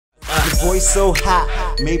boy so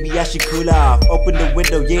hot, maybe I should cool off. Open the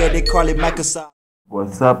window, yeah, they call it Microsoft.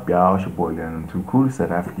 What's up, y'all? It's your boy Leonard Too Cool,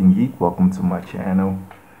 South African Geek. Welcome to my channel.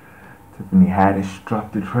 Tiffany Haddish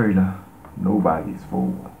dropped the trailer. Nobody's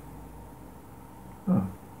Fool.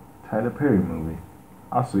 Tyler Perry movie.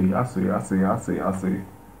 I see. I'm Tiffany Haddish.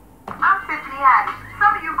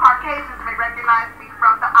 Some of you Caucasians may recognize me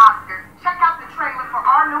from the Oscars. Check out the trailer for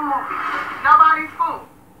our new movie, Nobody's Fool.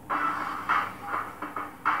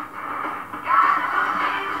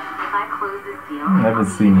 If I close this deal, Never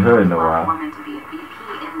seen her in a while. woman to be a VP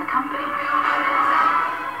in the company.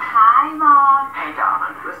 Hi, Mom. Hey,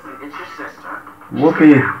 darling, listen, it's your sister.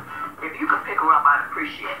 Whoopee. If you could pick her up, I'd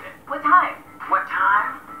appreciate it. What time? What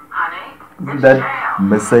time, honey? It's That jail.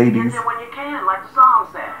 Mercedes. Get there when you can, like the song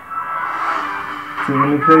said. See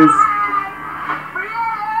in the face.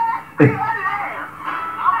 I'm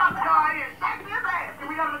about to go out here and shake this ass and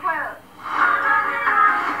we go to the club.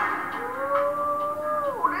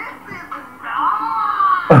 Ooh, this is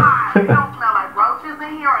nice. It don't smell like roaches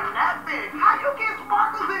in here or nothing. How you get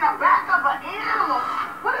sparkles in the back of an animal?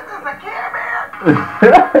 What is this, a Care Bear?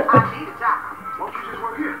 I need a job. Why don't you just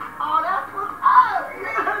work here? Oh, that's what's up.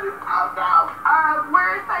 Yeah, this is so dope.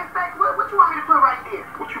 Where is safe sex? What you want me to put right there?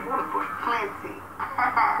 What you want to put? Plenty.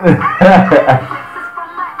 Texas from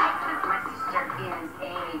my exes. My sister is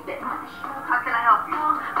a bit much. How can I help you?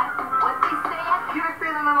 What they say? You been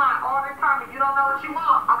sitting in the line all this time and you don't know what you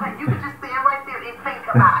want. Okay, you can just stand right there and think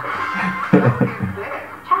about it. Who is that?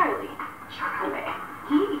 Charlie.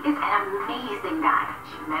 He is an amazing guy.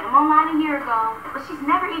 She met him online a year ago, but she's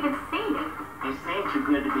never even seen him. He seems too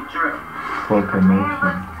good to be true. Full Man connection.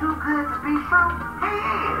 looks too good to be true. He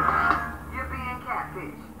is. You're being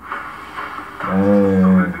catfish. The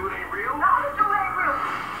Man. dude ain't real? No, the dude ain't real.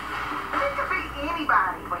 He could be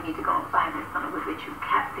anybody. We need to go and find this son of a bitch who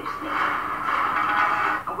catfished me.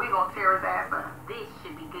 And we gonna tear his ass up. This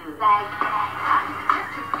should be good. Like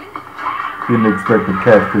that. Didn't expect the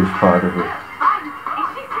catfish part of it. Is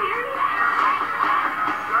she serious?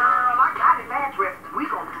 Girl, I got his address. We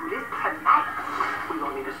gonna do this tonight. We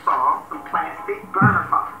gonna need a saw, some plastic, burner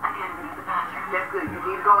foam. I gotta go to the bathroom. That's good. You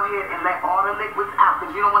need to go ahead and let all the liquids out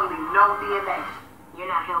because you don't want to leave no DNA.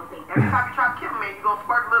 You're not helping. Every time you try to kill a man, you're going to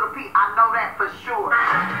squirt a little pee. I know that for sure.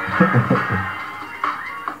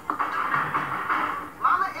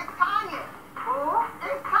 Mama, it's Tanya. Who?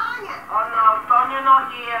 It's Tanya. Oh no, Sonya not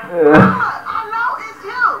here. Mama, I know it's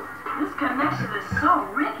you. This connection is so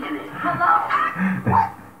rickety. Hello? What?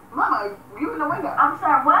 Mama, you in the window. I'm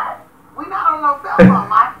sorry, what? We not on no cell phone,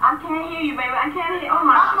 Mike. I can't hear you, baby. I can't hear you. Oh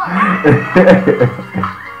my. Mama.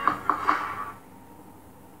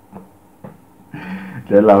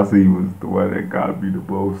 That last scene was the one that got me the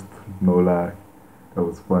most. No lie. That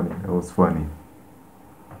was funny. That was funny.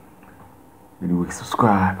 Anyway,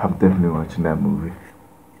 subscribe. I'm definitely watching that movie.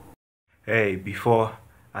 Hey, before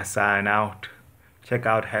I sign out, check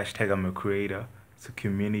out hashtag I'm a Creator. It's a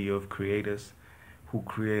community of creators who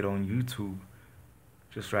create on YouTube.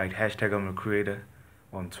 Just write hashtag I'm a Creator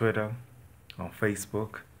on Twitter, on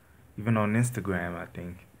Facebook, even on Instagram, I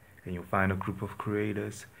think. And you'll find a group of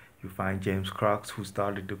creators. You'll find James Crocs, who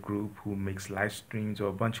started the group, who makes live streams, or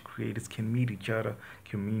a bunch of creators can meet each other,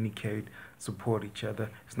 communicate, support each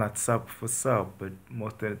other. It's not sub for sub, but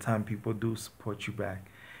most of the time people do support you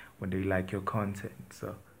back when they like your content.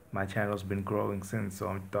 So my channel's been growing since, so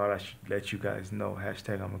I thought I should let you guys know.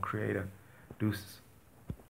 Hashtag I'm a Creator. Deuces.